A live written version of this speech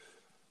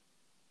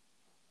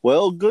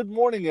Well, good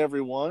morning,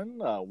 everyone.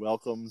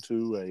 Welcome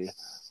to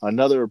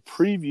another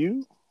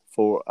preview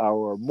for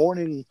our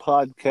morning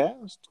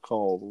podcast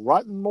called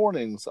Rotten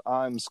Mornings.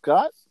 I'm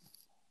Scott.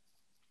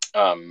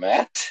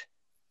 Matt,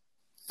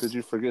 Did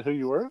you forget who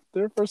you were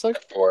there for a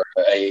second? for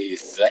a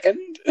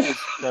second.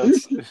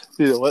 That's you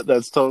know what?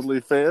 That's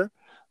totally fair.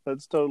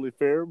 That's totally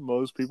fair.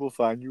 Most people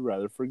find you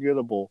rather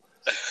forgettable.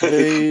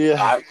 The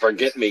I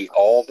forget me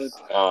all the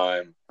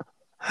time.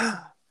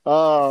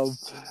 um,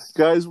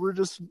 guys, we're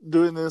just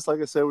doing this. Like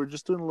I said, we're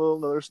just doing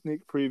another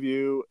sneak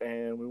preview,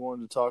 and we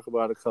wanted to talk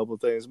about a couple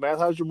of things. Matt,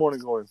 how's your morning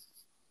going?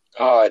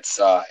 Oh,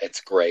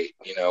 it's great.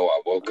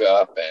 I woke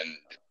up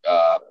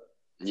and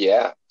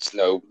yeah, it's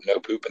no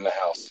poop in the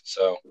house.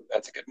 So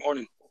that's a good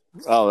morning.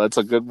 Oh, that's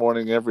a good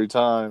morning every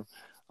time.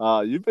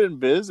 You've been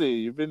busy.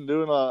 You've been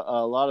doing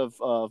a lot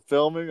of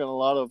filming and a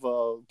lot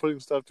of putting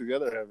stuff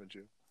together, haven't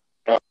you?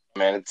 Oh,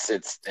 man, it's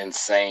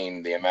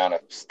insane the amount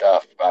of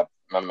stuff.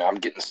 I'm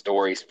getting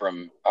stories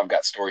from. I've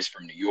got stories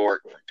from New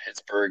York, from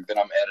Pittsburgh that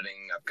I'm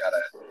editing. I've got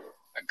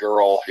a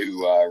girl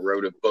who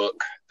wrote a book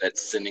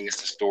that's sending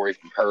us a story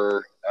from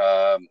her.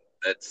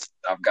 That's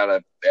I've got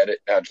to edit.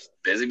 I'm just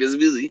busy, busy,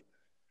 busy.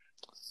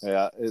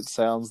 Yeah, it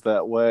sounds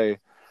that way.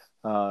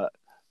 Uh,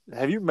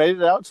 have you made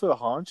it out to a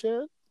haunch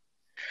yet?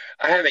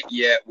 I haven't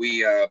yet.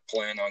 We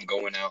plan on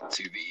going out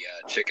to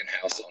the chicken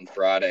house on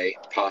Friday,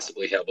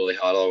 possibly Hellbilly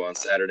Hollow on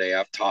Saturday.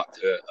 I've talked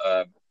to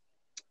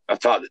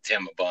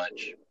Tim a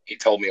bunch. He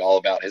told me all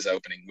about his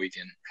opening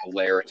weekend.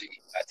 Hilarity,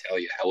 I tell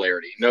you,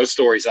 hilarity. No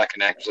stories I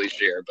can actually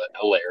share, but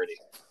hilarity.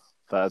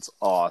 That's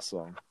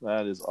awesome.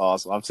 That is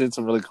awesome. I've seen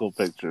some really cool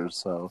pictures,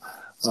 so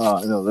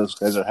those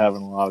guys are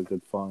having a lot of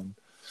good fun.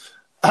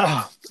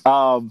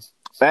 um,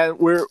 and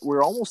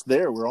we're almost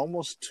there. We're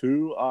almost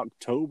to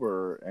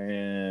October,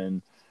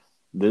 and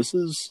this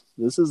is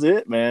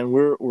it, man.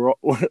 We're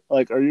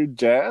like, are you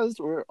jazzed?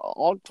 We're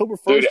October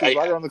Dude, 1st is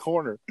right around the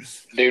corner.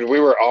 we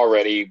were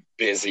already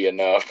busy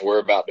enough. We're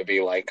about to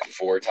be like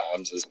four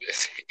times as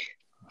busy.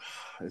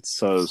 It's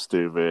so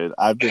stupid.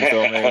 I've been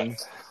filming.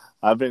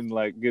 I've been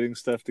like getting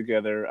stuff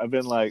together. I've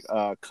been like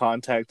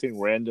contacting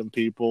random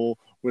people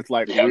with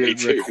like Yeah, me weird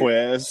too.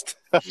 requests.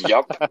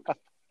 Yup.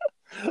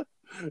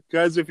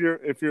 Guys, if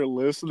you're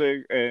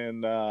listening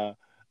and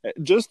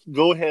just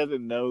go ahead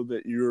and know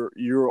that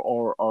you're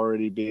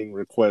already being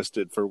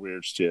requested for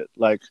weird shit.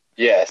 Like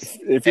Yes.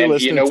 if you're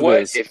And you listening know to what?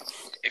 this,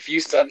 If you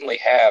suddenly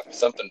have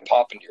something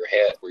pop into your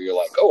head where you're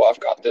like, oh, I've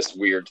got this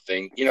weird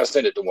thing,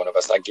 send it to one of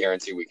us. I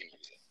guarantee we can use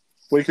it.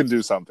 we can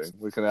do something.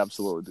 We can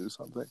absolutely do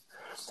something.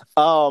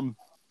 Um,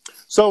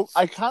 so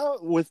I kind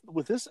of with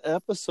this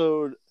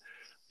episode,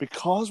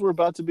 because we're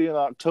about to be in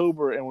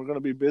October and we're going to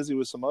be busy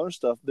with some other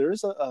stuff, there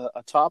is a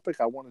topic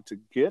I wanted to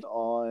get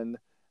on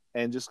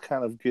and just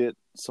kind of get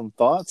some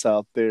thoughts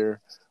out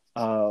there.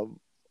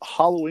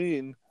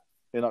 Halloween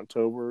in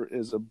October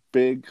is a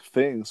big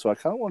thing, so I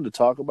kind of wanted to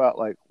talk about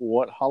like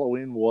what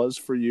Halloween was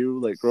for you,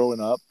 like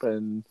growing up,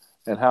 and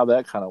how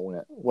that kind of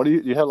went. What do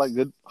you have like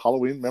good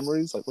Halloween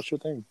memories? Like, what's your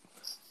thing?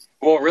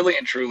 Well, really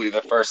and truly,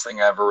 the first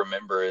thing I ever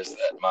remember is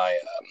that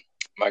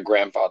my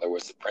grandfather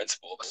was the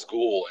principal of a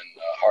school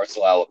in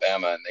Hartselle,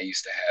 Alabama, and they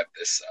used to have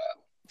this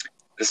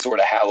sort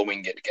of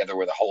Halloween get together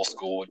where the whole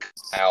school would come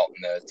out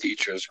and the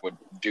teachers would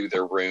do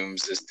their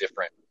rooms as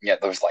different. Yeah,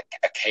 there was like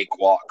a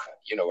cakewalk.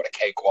 You know what a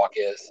cakewalk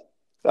is?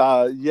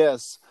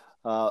 Yes,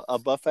 a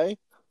buffet.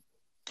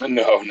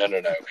 No, no, no,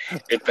 no.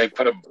 If they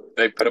put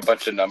a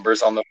bunch of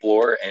numbers on the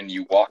floor and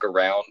you walk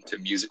around to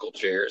musical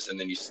chairs and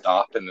then you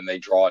stop and then they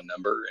draw a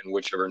number and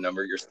whichever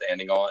number you're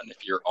standing on,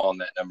 if you're on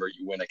that number,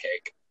 you win a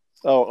cake.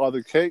 Oh, are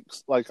the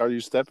cakes like? Are you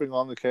stepping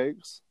on the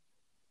cakes?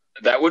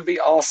 That would be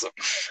awesome,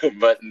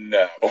 but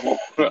no.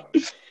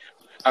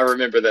 I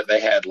remember that they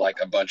had like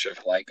a bunch of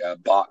like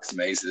box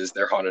mazes.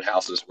 Their haunted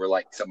houses were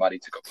like somebody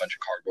took a bunch of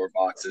cardboard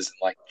boxes and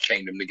like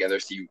chained them together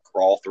so you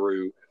crawl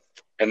through.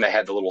 And they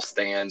had the little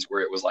stands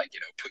where it was like,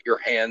 put your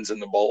hands in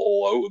the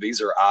bowl. Oh,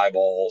 these are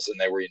eyeballs, and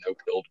they were,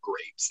 peeled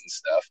grapes and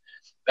stuff.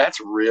 That's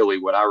really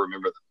what I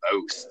remember the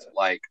most,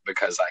 like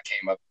because I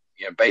came up,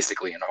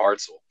 basically in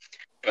Hartselle.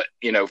 But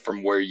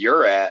from where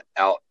you're at,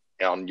 out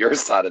on your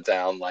side of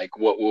town, like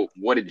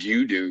what did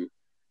you do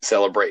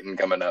celebrating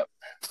coming up?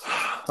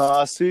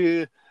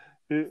 See,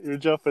 you're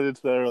jumping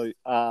into that early.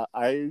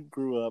 I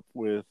grew up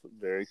with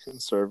very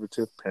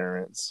conservative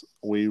parents.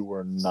 We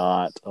were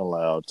not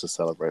allowed to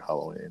celebrate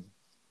Halloween,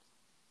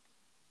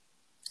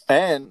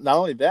 and not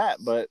only that,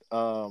 but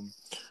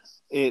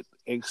it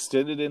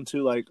extended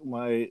into like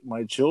my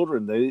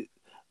children.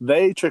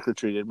 They trick or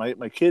treated.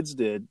 My kids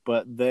did,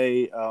 but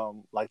they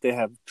like they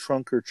have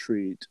trunk or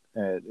treat,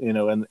 and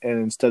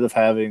instead of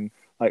having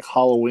like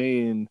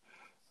Halloween,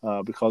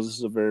 because this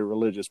is a very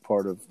religious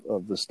part of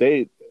the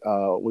state,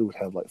 we would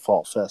have like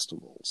fall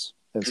festivals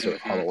instead of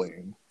Mm-hmm.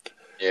 Halloween.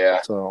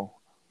 Yeah, So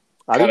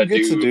I kind didn't of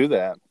get to do do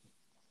that.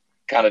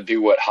 kind of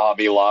do what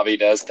Hobby Lobby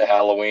does to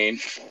Halloween.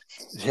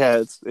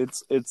 Yeah,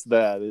 it's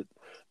that.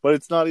 But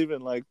it's not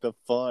even like the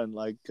fun.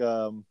 Like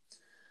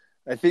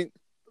I think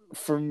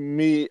for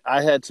me,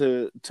 I had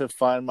to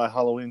find my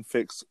Halloween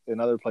fix in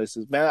other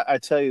places. Man, I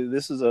tell you,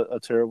 this is a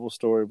terrible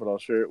story, but I'll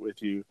share it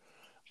with you.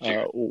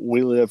 Shoot.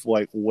 We live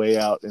like way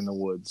out in the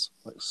woods,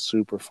 like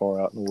super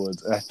far out in the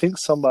woods. And I think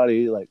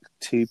somebody like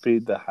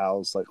TP'd the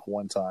house like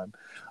one time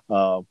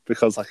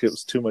because like it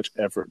was too much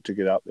effort to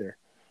get out there.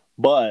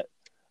 But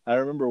I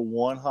remember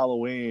one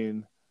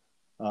Halloween,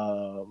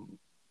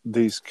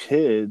 these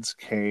kids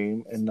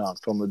came and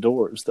knocked on the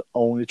door. It was the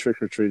only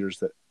trick or treaters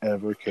that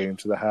ever came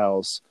to the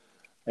house.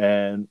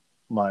 And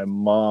my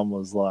mom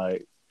was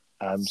like,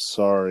 I'm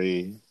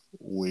sorry,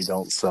 we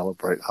don't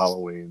celebrate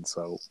Halloween,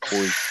 so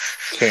we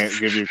can't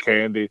give you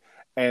candy.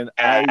 And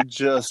I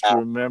just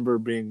remember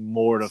being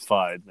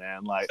mortified,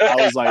 man. Like, I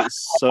was like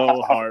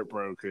so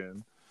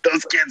heartbroken.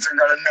 Those kids are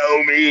gonna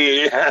know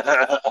me.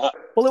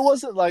 Well, it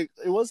wasn't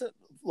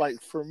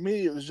like for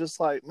me, it was just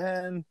like,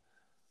 man,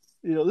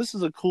 you know, this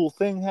is a cool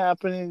thing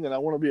happening and I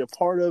want to be a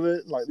part of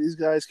it. Like, these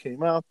guys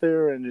came out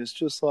there and it's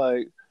just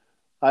like,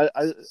 I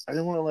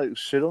didn't want to like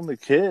shit on the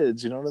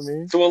kids, you know what I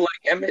mean? So, well, like,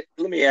 Emmett,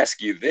 let me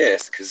ask you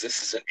this, because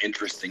this is an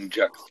interesting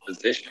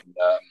juxtaposition.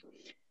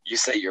 You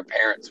say your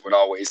parents would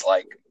always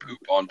like poop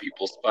on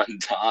people's fun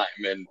time,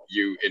 and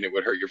it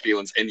would hurt your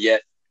feelings, and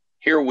yet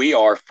here we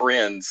are,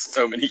 friends,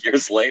 so many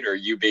years later.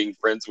 You being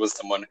friends with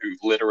someone who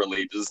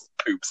literally just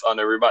poops on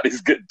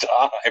everybody's good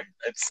time.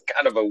 It's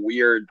kind of a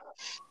weird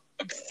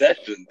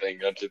obsession thing,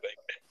 don't you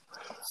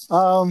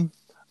think?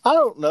 I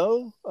don't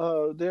know,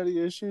 daddy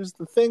issues.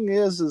 The thing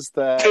is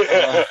that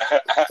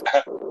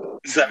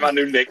is that my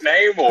new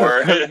nickname,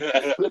 or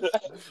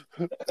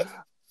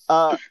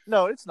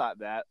no, it's not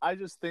that. I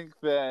just think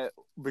that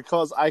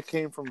because I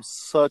came from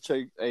such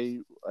a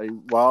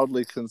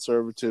wildly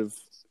conservative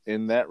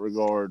in that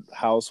regard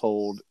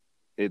household,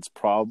 it's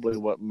probably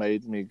what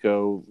made me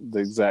go the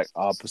exact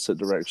opposite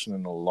direction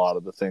in a lot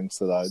of the things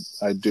that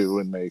I do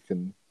and make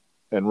and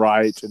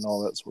write and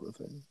all that sort of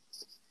thing.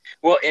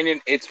 Well,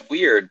 and it's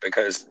weird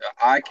because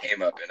I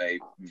came up in a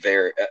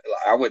very,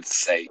 I would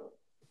say,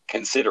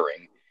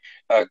 considering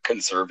a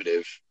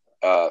conservative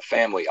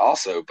family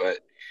also, but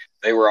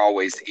they were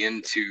always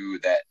into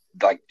that,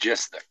 like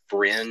just the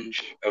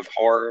fringe of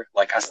horror.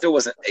 Like I still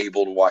wasn't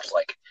able to watch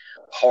like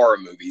horror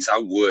movies.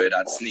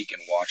 I'd sneak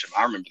and watch them.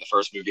 I remember the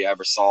first movie I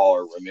ever saw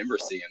or remember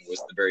seeing was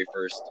the very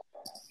first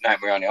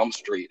Nightmare on Elm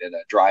Street at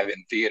a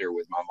drive-in theater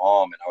with my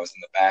mom, and I was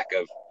in the back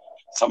of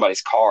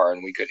somebody's car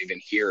and we couldn't even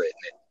hear it,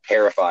 and it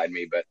terrified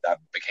me, but I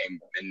became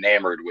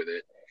enamored with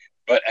it.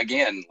 But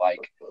again,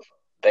 like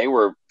they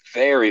were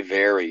very,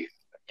 very,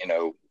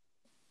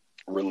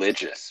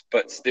 religious,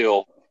 but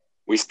still,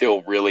 we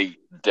still really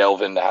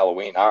delve into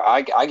Halloween.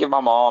 I give my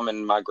mom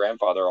and my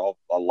grandfather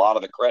a lot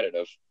of the credit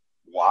of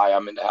why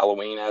I'm into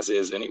Halloween as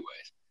is anyways.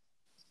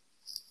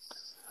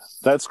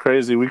 That's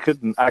crazy.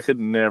 I could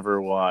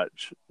never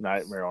watch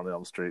Nightmare on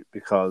Elm Street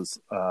because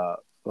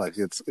like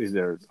it's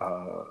either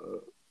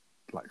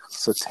like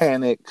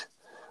satanic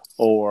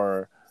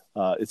or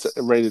it's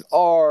rated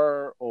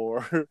R,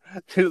 or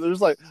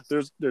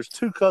there's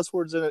two cuss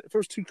words in it. If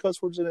there's two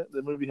cuss words in it,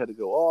 the movie had to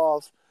go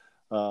off.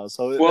 That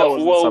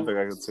wasn't something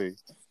I could see.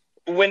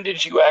 When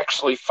did you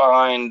actually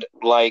find,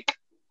 like,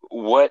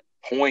 what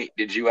point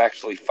did you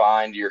actually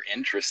find your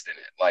interest in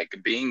it? Like,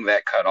 being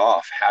that cut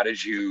off, how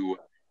did you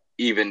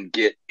even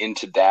get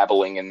into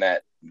dabbling in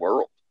that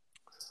world?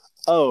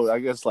 Oh, I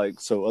guess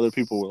so other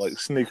people would like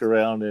sneak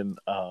around and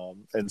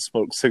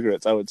smoke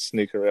cigarettes. I would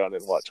sneak around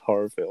and watch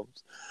horror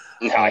films.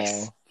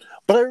 Nice.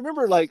 But I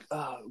remember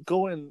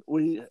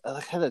we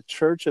had a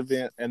church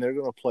event and they're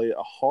going to play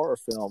a horror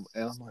film.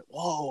 And I'm like,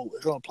 whoa,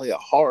 they're going to play a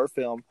horror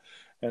film.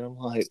 And I'm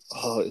like,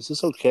 oh, is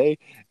this okay?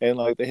 And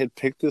like they had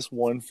picked this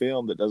one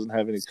film that doesn't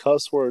have any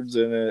cuss words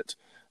in it.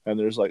 And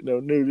there's like no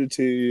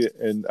nudity.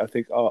 And I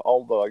think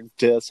all the like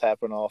deaths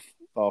happen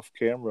off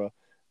camera.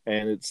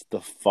 And it's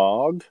The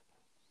Fog.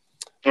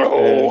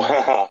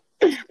 Oh,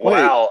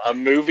 wow. A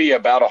movie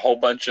about a whole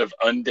bunch of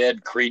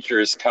undead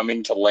creatures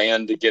coming to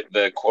land to get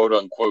the quote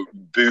unquote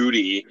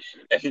booty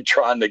and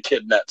trying to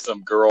kidnap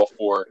some girl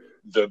for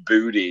the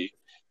booty.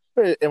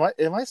 Wait,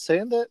 am I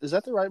saying that? Is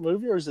that the right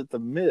movie or is it The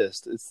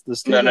Mist? It's the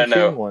Stephen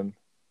King one.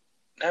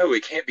 No,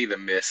 it can't be The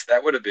Mist.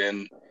 That would have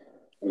been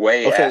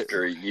way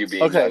after you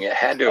being young. It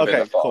had to have been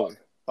The Fog. Cool.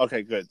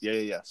 Okay, good.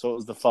 Yeah. So it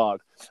was The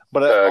Fog.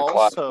 But I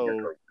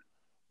also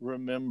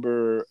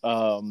remember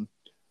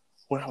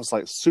when I was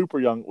like super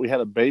young, we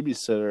had a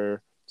babysitter.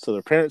 So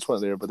their parents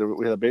weren't there, but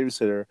we had a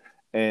babysitter,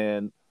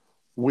 and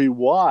we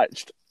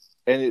watched,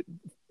 and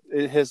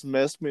it has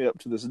messed me up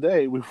to this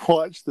day. We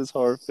watched this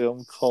horror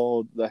film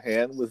called The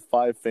Hand with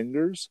Five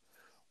Fingers,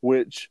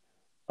 which,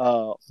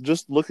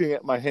 just looking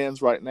at my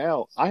hands right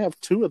now, I have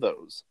two of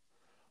those.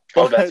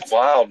 Oh, that's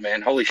wild,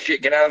 man! Holy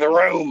shit! Get out of the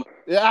room!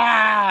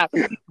 Yeah,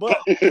 but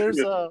there's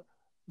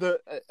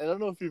I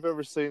don't know if you've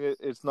ever seen it.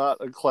 It's not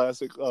a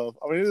classic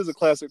it is a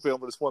classic film,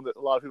 but it's one that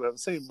a lot of people haven't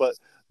seen. But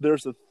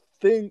there's a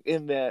thing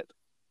in that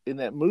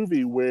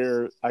movie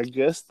where I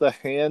guess the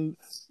hand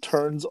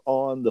turns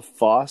on the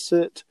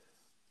faucet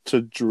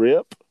to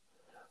drip,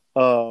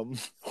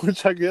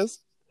 which I guess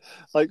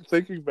like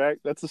thinking back,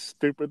 that's a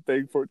stupid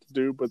thing for it to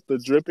do, but the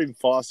dripping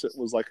faucet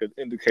was like an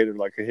indicator,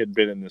 like it had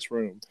been in this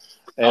room.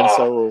 And Ah,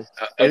 so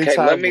okay.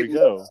 anytime we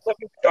go, Let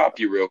me stop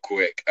you real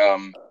quick.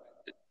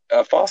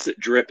 Faucet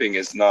dripping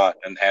is not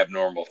an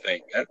abnormal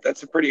thing.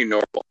 That's a pretty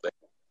normal thing.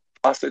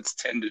 Faucets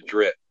tend to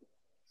drip.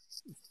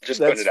 Just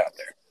putting it that's out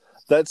there.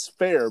 that's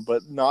fair,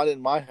 but not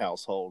in my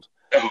household.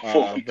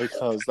 Because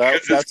Because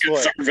it's that's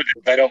what.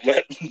 conservative. They don't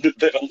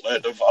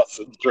let the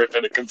faucets drip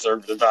in a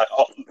conservative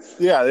house.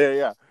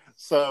 Yeah.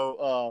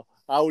 So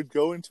I would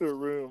go into a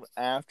room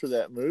after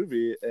that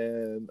movie,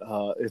 and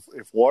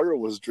if water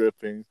was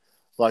dripping,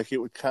 like it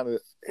would kind of,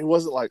 it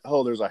wasn't like,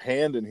 oh, there's a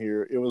hand in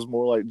here. It was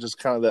more like just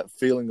kind of that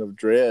feeling of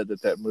dread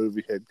that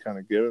movie had kind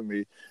of given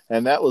me,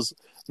 and that was,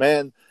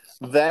 man,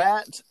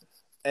 that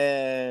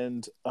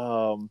and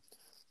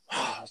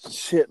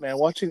shit, man,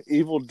 watching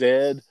Evil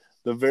Dead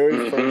the very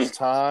Mm-hmm. first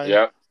time.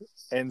 Yeah.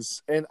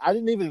 And I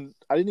didn't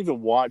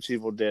even watch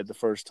Evil Dead the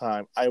first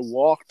time. I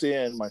walked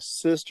in, my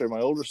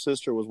older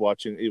sister was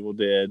watching Evil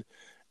Dead,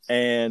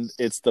 and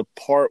it's the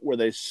part where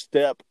they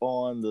step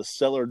on the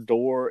cellar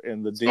door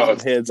and the demon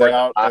Oh, heads where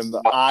out and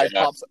the eye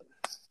yeah. pops.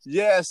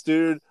 Yes,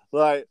 dude.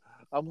 Like,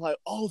 I'm like,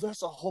 oh,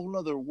 that's a whole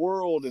nother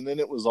world. And then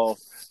it was all,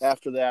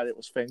 after that, it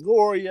was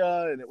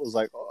Fangoria, and it was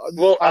like, oh,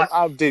 Well,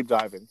 I'm deep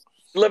diving.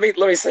 let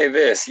me say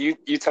this. You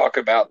talk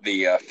about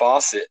the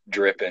faucet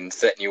dripping,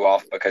 setting you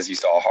off because you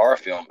saw a horror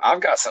film.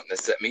 I've got something that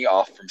set me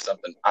off from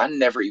something I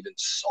never even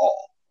saw.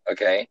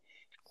 Okay.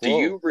 Do Whoa.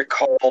 you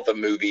recall the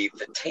movie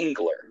The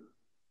Tingler?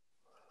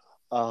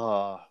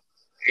 Uh,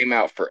 Came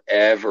out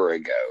forever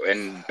ago,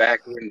 and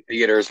back when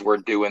theaters were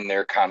doing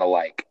their kind of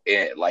like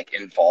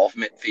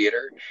involvement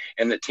theater,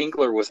 and the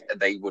Tingler was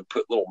they would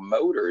put little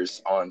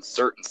motors on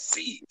certain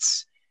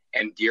seats,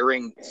 and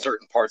during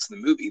certain parts of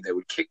the movie they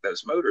would kick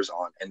those motors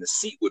on and the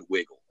seat would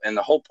wiggle, and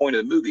the whole point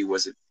of the movie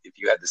was if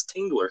you had this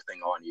Tingler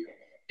thing on you,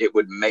 it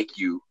would make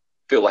you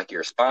feel like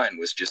your spine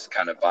was just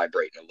kind of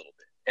vibrating a little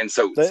bit, and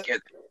so it that,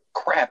 scared the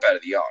crap out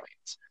of the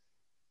audience.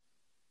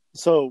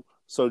 so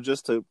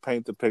just to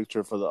paint the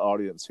picture for the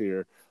audience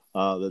here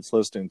that's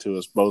listening to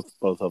us, both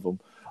of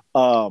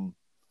them,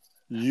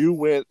 you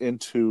went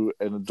into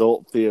an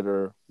adult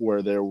theater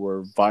where there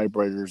were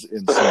vibrators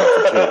inside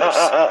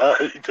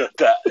the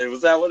chairs.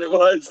 Was that what it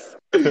was?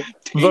 The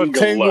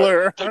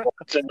Tingler. Tingler.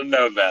 Should have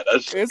known that.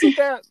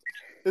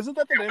 Isn't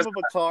that the name of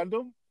a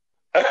condom?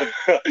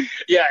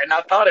 Yeah, and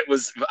I thought it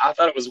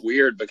was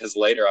weird because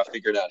later I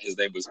figured out his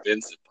name was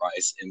Vincent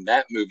Price. In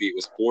that movie, it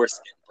was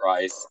Foreskin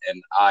Price,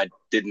 and I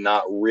did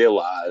not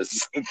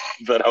realize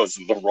that I was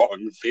in the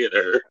wrong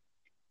theater.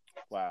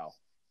 Wow.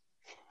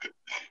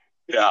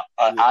 Yeah,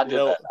 I You did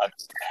know,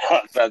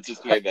 that. I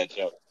just made that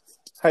joke.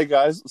 hey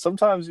guys,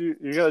 sometimes you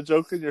got a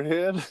joke in your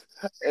head,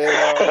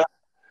 and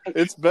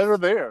it's better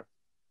there.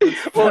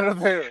 It's better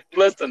there.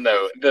 Listen,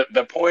 though,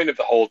 the point of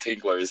the whole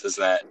Tinklers is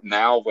that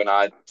now when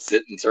I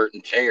sit in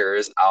certain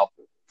chairs,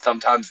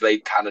 sometimes they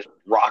kind of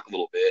rock a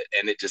little bit,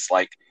 and it just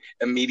like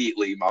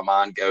immediately my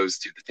mind goes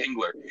to the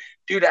Tingler.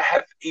 Dude, I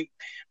have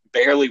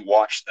barely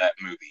watched that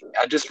movie.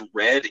 I just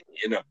read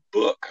in a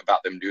book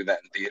about them doing that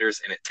in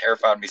theaters, and it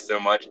terrified me so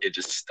much it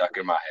just stuck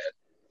in my head.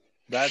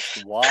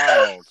 That's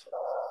wild.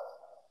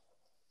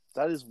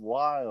 That is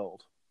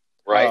wild.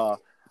 Right?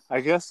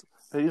 I guess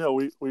we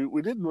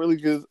didn't really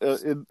get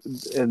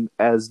in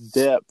as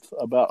depth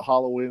about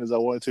Halloween as I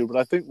wanted to, but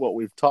I think what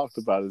we've talked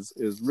about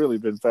is really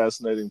been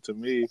fascinating to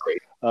me.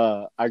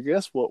 I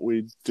guess what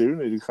we do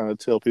need to kind of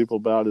tell people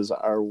about is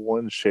our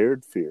one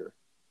shared fear.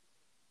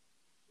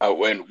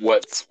 Oh, and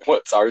what's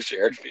our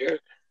shared fear?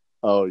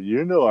 Oh,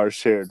 you know our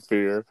shared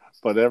fear,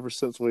 but ever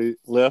since we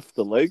left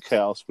the lake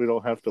house, we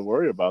don't have to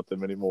worry about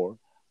them anymore.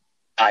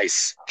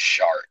 Ice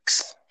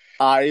sharks.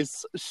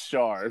 Ice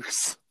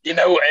sharks.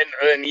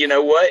 And you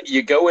know what?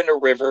 You go in a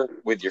river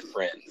with your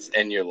friends,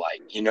 and you're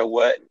like, you know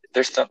what?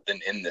 There's something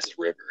in this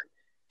river,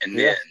 and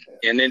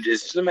then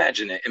just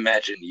imagine it.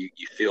 Imagine you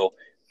feel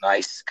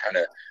nice, kind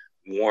of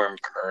warm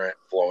current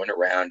flowing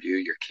around you.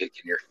 You're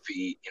kicking your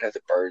feet. The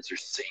birds are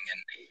singing.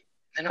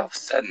 And then all of a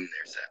sudden,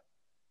 there's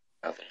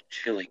a little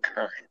chilly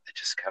current that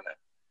just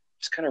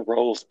kind of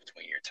rolls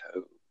between your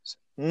toes,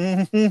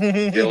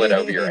 feel it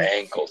over your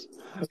ankles.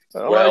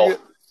 Well,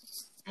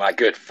 my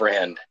good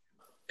friend,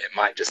 it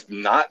might just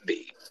not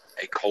be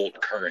a cold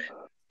current.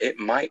 It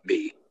might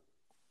be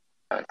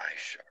an ice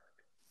shark.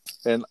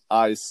 An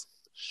ice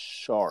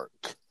shark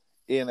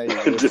in a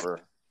river.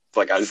 It's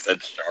like I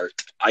said, shark.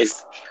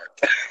 Ice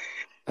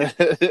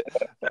shark.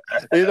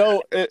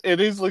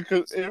 It easily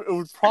could. It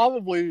would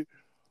probably.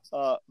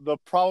 The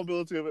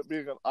probability of it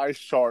being an ice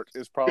shark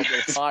is probably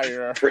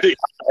higher. Pretty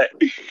high.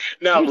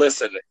 Now,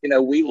 listen,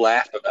 we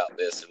laugh about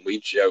this and we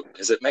joke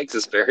because it makes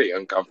us very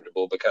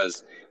uncomfortable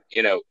because,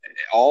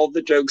 all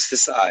the jokes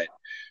aside,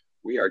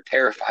 we are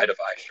terrified of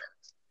ice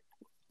sharks.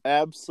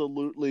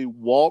 Absolutely.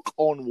 Walk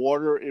on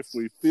water if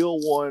we feel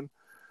one.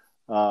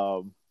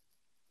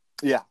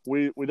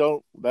 We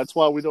don't. That's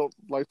why we don't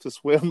like to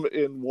swim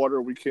in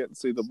water we can't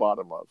see the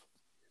bottom of.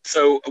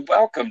 So,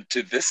 welcome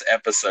to this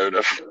episode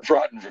of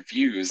Rotten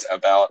Reviews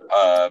about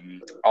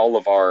all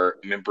of our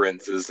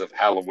remembrances of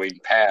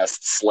Halloween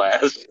past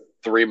slash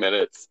 3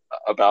 minutes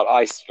about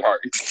ice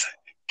sharks.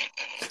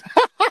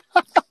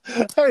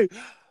 Hey,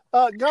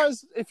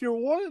 guys, if you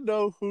want to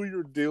know who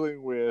you're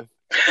dealing with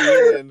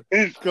in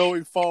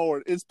going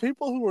forward, it's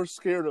people who are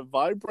scared of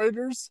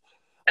vibrators,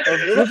 of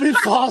dripping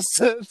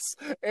faucets,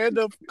 and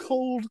of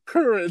cold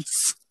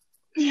currents.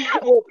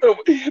 Well,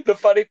 the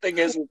funny thing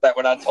is that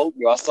when I told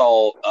you I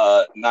saw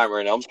Nightmare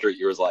on Elm Street,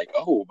 you was like,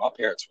 "Oh, my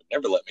parents would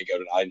never let me go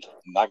to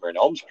Nightmare on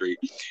Elm Street."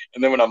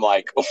 And then when I'm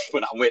like, oh,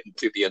 when I went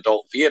into the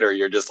adult theater,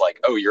 you're just like,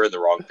 "Oh, you're in the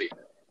wrong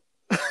theater."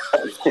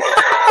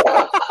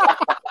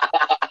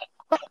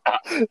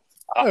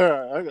 All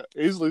right, I can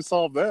easily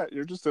solve that.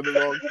 You're just in the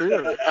wrong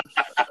theater.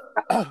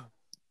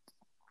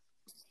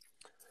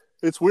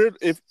 It's weird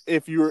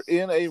if you're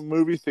in a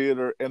movie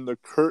theater and the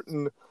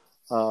curtain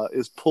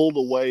is pulled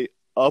away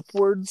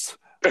upwards.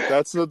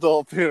 That's an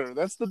adult theater.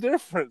 That's the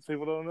difference.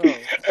 People don't know.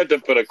 Had to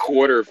put a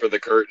quarter for the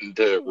curtain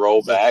to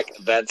roll back.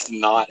 That's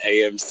not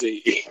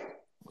AMC.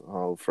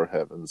 Oh, for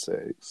heaven's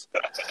sakes.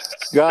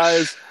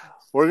 Guys,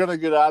 we're going to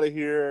get out of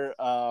here.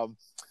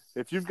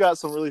 If you've got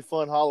some really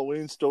fun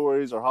Halloween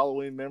stories or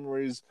Halloween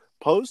memories,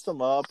 post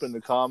them up in the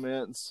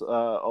comments.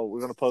 We're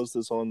going to post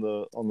this on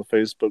the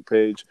Facebook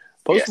page.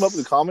 Post them up in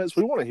the comments.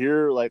 We want to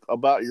hear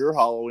about your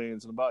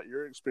Halloweens and about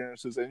your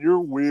experiences and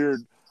your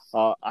weird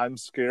I'm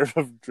scared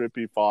of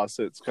drippy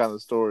faucets kind of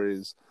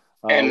stories.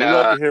 And we'd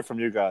love to hear from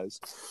you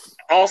guys.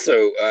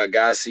 Also,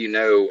 guys, so you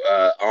know,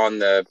 on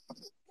the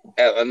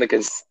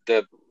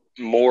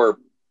more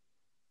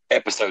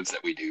episodes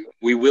that we do,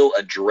 we will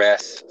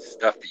address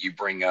stuff that you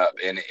bring up,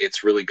 and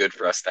it's really good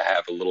for us to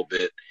have a little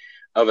bit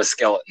of a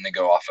skeleton to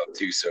go off of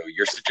too. So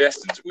your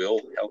suggestions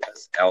will help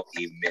us out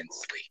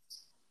immensely.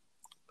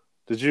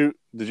 Did you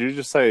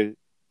just say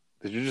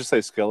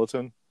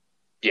skeleton?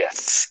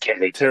 Yes,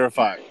 skeleton.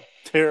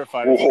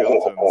 Terrifying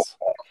skeletons.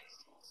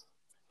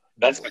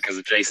 That's because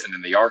of Jason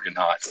and the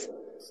Argonauts.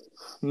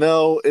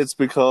 No, it's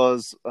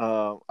because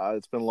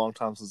it's been a long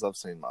time since I've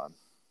seen mine.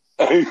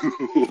 I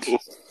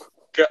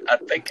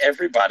think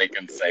everybody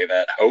can say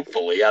that,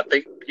 hopefully. I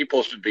think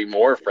people should be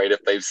more afraid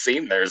if they've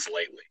seen theirs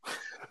lately.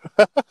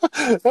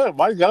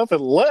 Mine got up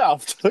and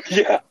left.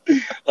 Yeah.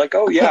 Like,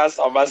 oh yeah, I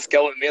saw my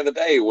skeleton the other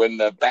day when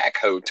the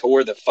backhoe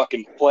tore the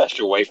fucking flesh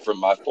away from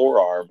my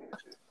forearm.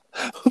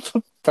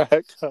 The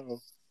backhoe.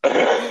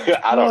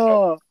 I don't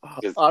know.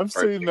 I've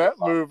seen that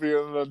movie in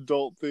an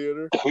adult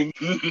theater.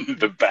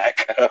 The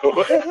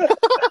backhoe.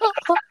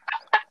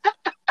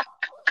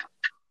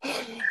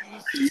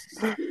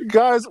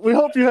 Guys, we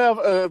hope you have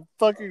a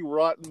fucking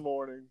rotten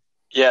morning.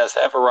 Yes,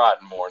 have a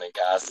rotten morning,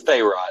 guys.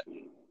 Stay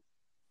rotten.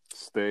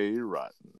 Stay rotten.